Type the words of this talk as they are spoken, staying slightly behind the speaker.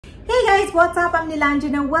Hey guys, what's up? I'm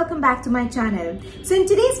Neelanjana. Welcome back to my channel. So in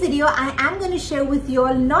today's video, I am going to share with you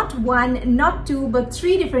all not one, not two, but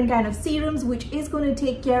three different kind of serums which is going to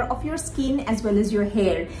take care of your skin as well as your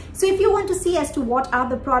hair. So if you want to see as to what are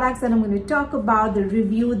the products that I'm going to talk about, the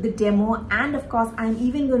review, the demo, and of course, I'm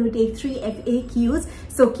even going to take 3 FAQs.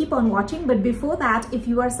 So keep on watching. But before that, if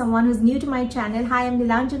you are someone who's new to my channel, hi, I'm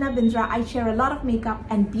neelanjanabindra. I share a lot of makeup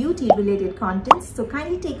and beauty related content. So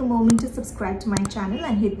kindly take a moment to subscribe to my channel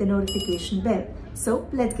and hit the notification bell. So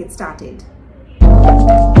let's get started.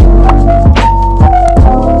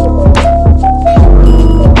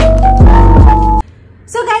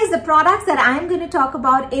 So guys, the products that I'm going to talk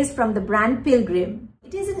about is from the brand Pilgrim.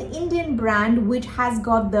 It is an Indian brand which has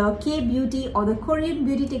got the K-beauty or the Korean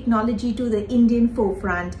beauty technology to the Indian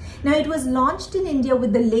forefront. Now it was launched in India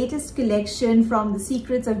with the latest collection from the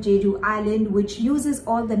Secrets of Jeju Island, which uses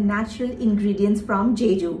all the natural ingredients from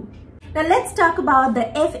Jeju. Now let's talk about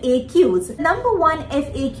the FAQs. Number one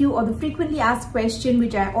FAQ, or the frequently asked question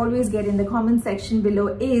which I always get in the comment section below,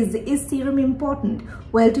 is serum important?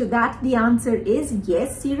 Well, to that the answer is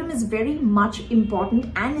yes, serum is very much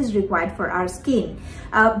important and is required for our skin.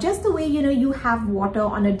 Just the way you have water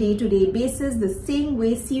on a day-to-day basis, the same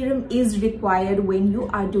way serum is required when you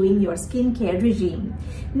are doing your skincare regime.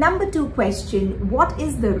 Number two question, what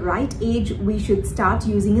is the right age we should start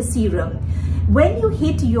using a serum? When you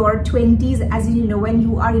hit your 20s, as you know, when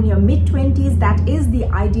you are in your mid-20s, that is the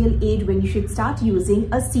ideal age when you should start using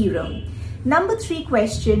a serum. Number three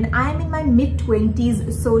question, I am in my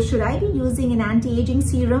mid-20s, so should I be using an anti-aging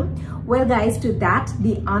serum? Well guys, to that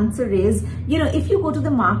the answer is, if you go to the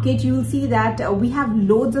market, you will see that we have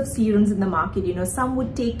loads of serums in the market. Some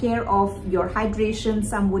would take care of your hydration,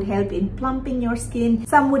 some would help in plumping your skin,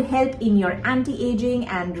 some would help in your anti-aging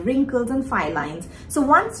and wrinkles and fine lines. So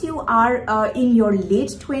once you are in your late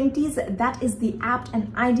 20s, that is the apt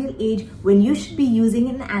and ideal age when you should be using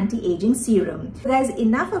an anti-aging serum. So guys,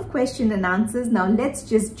 enough of question and answers. Now let's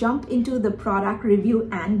just jump into the product review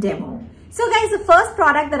and demo. So guys, the first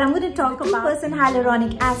product that I'm going to talk about is 2%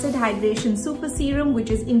 Hyaluronic Acid Hydration Super Serum, which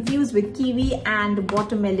is infused with kiwi and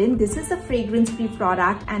watermelon. This is a fragrance-free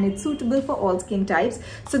product and it's suitable for all skin types.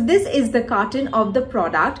 So this is the carton of the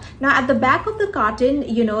product. Now at the back of the carton,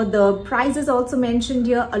 the price is also mentioned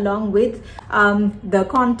here along with the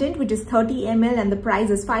content, which is 30 ml, and the price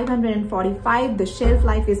is 545. The shelf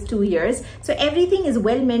life is 2 years. So everything is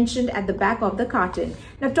well mentioned at the back of the carton.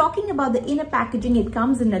 Now talking about the inner packaging, it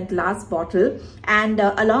comes in a glass bottle and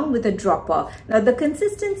along with a dropper. Now the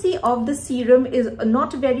consistency of the serum is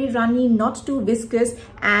not very runny, not too viscous,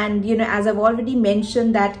 and as I've already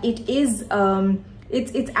mentioned that it is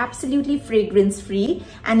it's absolutely fragrance free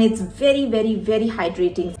and it's very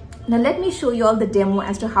hydrating. Now let me show you all the demo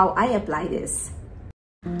as to how I apply this.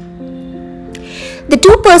 The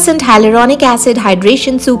 2% Hyaluronic Acid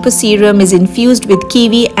Hydration Super Serum is infused with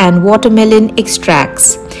kiwi and watermelon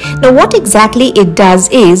extracts. Now what exactly it does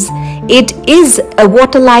is, it is a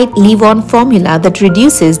water-light leave-on formula that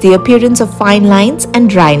reduces the appearance of fine lines and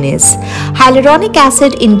dryness. Hyaluronic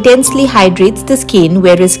acid intensely hydrates the skin,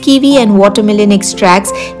 whereas kiwi and watermelon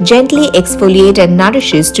extracts gently exfoliate and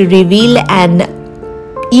nourishes to reveal an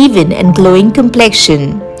even and glowing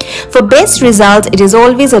complexion. For best results, it is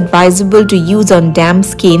always advisable to use on damp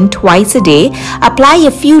skin twice a day. Apply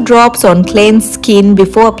a few drops on cleansed skin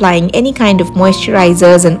before applying any kind of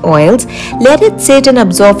moisturizers and oils. Let it sit and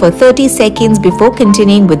absorb for 30 seconds before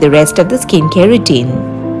continuing with the rest of the skincare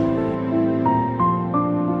routine.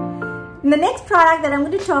 The next product that I'm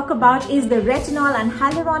going to talk about is the retinol and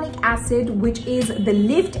hyaluronic acid, which is the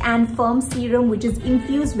Lift and Firm Serum, which is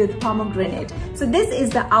infused with pomegranate. So this is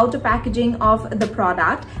the outer packaging of the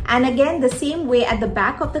product, and again the same way at the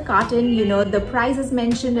back of the carton, the price is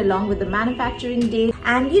mentioned along with the manufacturing date,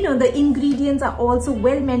 and the ingredients are also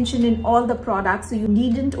well mentioned in all the products, so you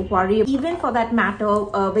needn't worry. Even for that matter,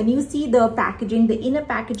 when you see the packaging, the inner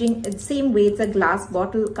packaging, the same way, it's a glass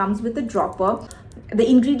bottle, comes with a dropper. The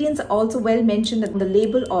ingredients are also well mentioned on the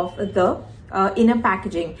label of the inner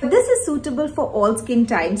packaging. This is suitable for all skin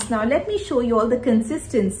types. Now let me show you all the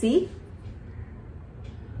consistency.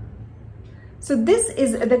 So this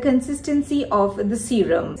is the consistency of the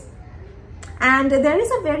serum. And there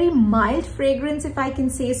is a very mild fragrance, if I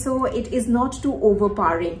can say so. It is not too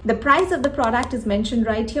overpowering. The price of the product is mentioned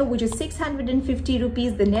right here, which is 650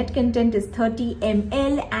 rupees. The net content is 30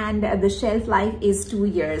 ml and the shelf life is 2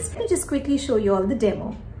 years. Let me just quickly show you all the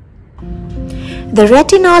demo. The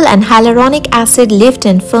retinol and hyaluronic acid lift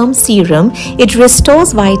and firm serum, it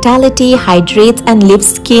restores vitality, hydrates and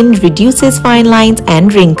lifts skin, reduces fine lines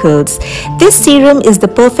and wrinkles. This serum is the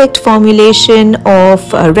perfect formulation of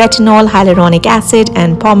retinol, hyaluronic acid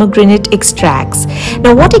and pomegranate extracts.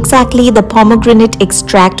 Now what exactly the pomegranate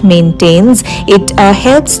extract maintains? It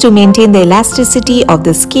helps to maintain the elasticity of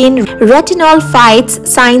the skin. Retinol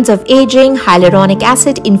fights signs of aging. Hyaluronic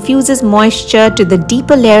acid infuses moisture to the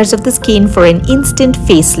deeper layers of the skin for an instant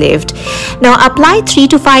facelift. Now apply 3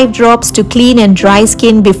 to 5 drops to clean and dry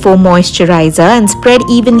skin before moisturizer and spread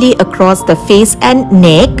evenly across the face and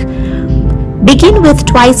neck. Begin with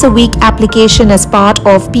twice a week application as part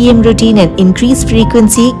of PM routine and increase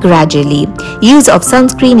frequency gradually. Use of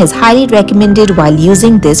sunscreen is highly recommended while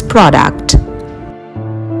using this product.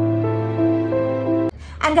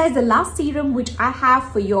 And guys, the last serum which I have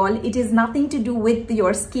for y'all, it is nothing to do with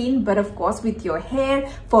your skin, but of course with your hair,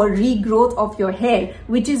 for regrowth of your hair,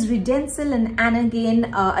 which is Redensil and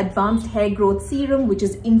Anagen Advanced Hair Growth Serum, which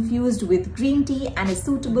is infused with green tea and is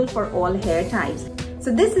suitable for all hair types.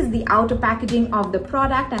 So this is the outer packaging of the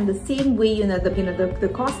product, and the same way,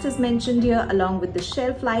 the cost is mentioned here along with the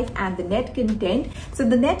shelf life and the net content. So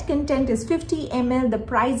the net content is 50 ml, the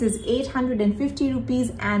price is 850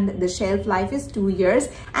 rupees and the shelf life is 2 years.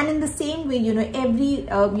 And in the same way,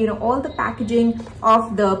 all the packaging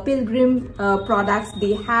of the Pilgrim products,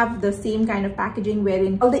 they have the same kind of packaging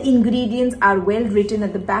wherein all the ingredients are well written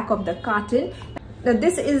at the back of the carton. Now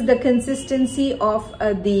this is the consistency of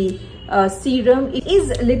the serum. It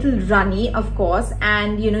is a little runny, of course,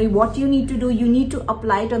 and what you need to do, you need to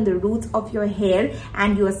apply it on the roots of your hair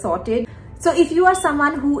and you are sorted. So if you are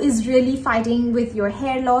someone who is really fighting with your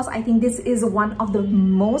hair loss, I think this is one of the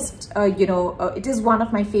most it is one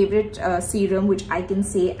of my favorite serum which I can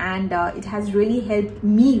say, and it has really helped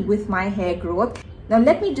me with my hair growth. Now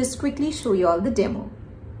let me just quickly show you all the demo.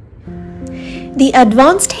 The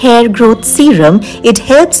Advanced Hair Growth Serum, it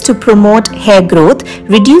helps to promote hair growth,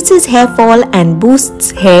 reduces hair fall and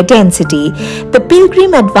boosts hair density. The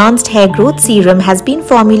Pilgrim Advanced Hair Growth Serum has been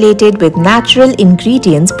formulated with natural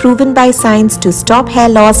ingredients proven by science to stop hair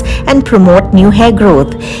loss and promote new hair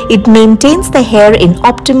growth. It maintains the hair in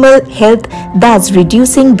optimal health, thus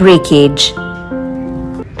reducing breakage.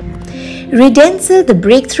 Redensil, the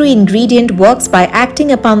breakthrough ingredient, works by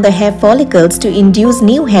acting upon the hair follicles to induce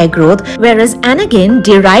new hair growth, whereas Anagen,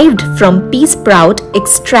 derived from pea sprout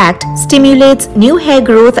extract, stimulates new hair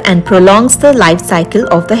growth and prolongs the life cycle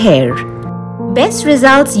of the hair. Best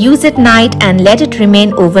results, use at night and let it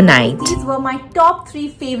remain overnight. These were my top 3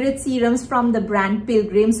 favorite serums from the brand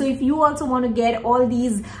Pilgrim. So if you also want to get all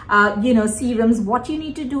these serums, what you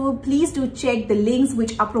need to do, please do check the links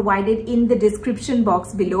which are provided in the description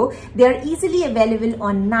box below. They are easily available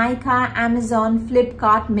on Nykaa, Amazon,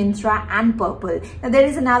 Flipkart, Myntra and Purple. Now there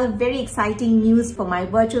is another very exciting news for my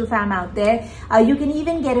virtual fam out there. You can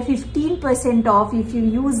even get a 15% off if you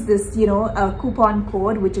use this coupon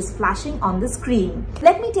code which is flashing on the screen.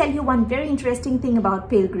 Let me tell you one very interesting thing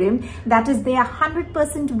about Pilgrim, that is they are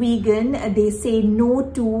 100% vegan. They say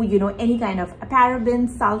no to any kind of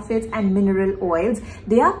parabens, sulfates and mineral oils.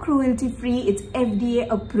 They are cruelty free. It's FDA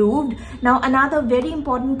approved. Now another very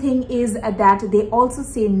important thing is that they also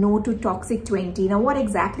say no to toxic 20. Now what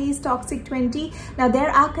exactly is toxic 20? Now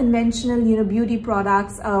there are conventional beauty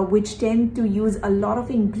products which tend to use a lot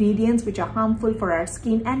of ingredients which are harmful for our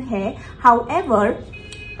skin and hair. However,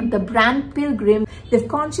 the brand Pilgrim, they've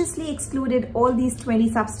consciously excluded all these 20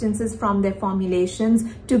 substances from their formulations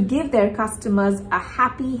to give their customers a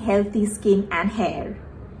happy, healthy skin and hair.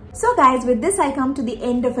 So guys, with this I come to the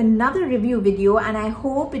end of another review video, and I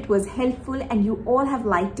hope it was helpful and you all have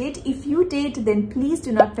liked it. If you did, then please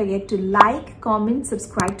do not forget to like, comment,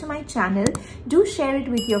 subscribe to my channel. Do share it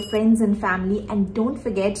with your friends and family, and don't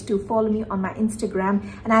forget to follow me on my Instagram,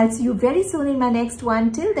 and I'll see you very soon in my next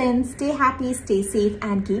one. Till then, stay happy, stay safe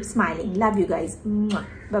and keep smiling. Love you guys.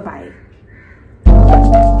 Bye bye.